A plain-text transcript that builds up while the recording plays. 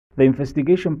The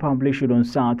investigation published on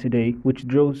Saturday, which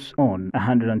draws on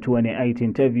 128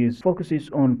 interviews, focuses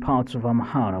on parts of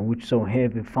Amhara which saw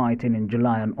heavy fighting in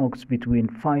July and August between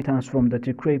fighters from the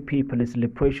Tigray People's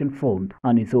Liberation Front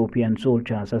and Ethiopian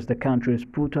soldiers as the country's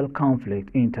brutal conflict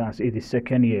enters its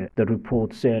second year. The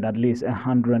report said at least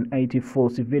 184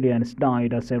 civilians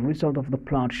died as a result of the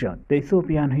bloodshed. The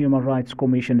Ethiopian Human Rights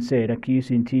Commission said,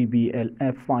 accusing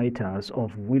TPLF fighters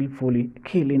of willfully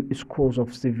killing scores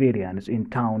of civilians in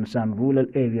towns and rural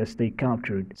areas they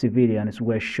captured. Civilians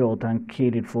were shot and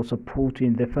killed for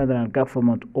supporting the federal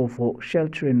government or for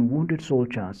sheltering wounded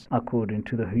soldiers, according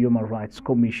to the Human Rights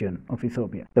Commission of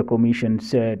Ethiopia. The commission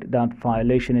said that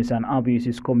violations and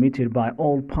abuses committed by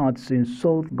all parties in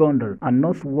South Gondar and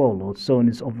North Wolo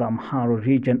zones of the Amhara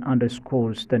region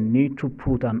underscores the need to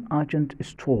put an urgent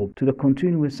stop to the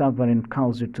continuous suffering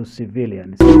caused to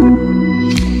civilians.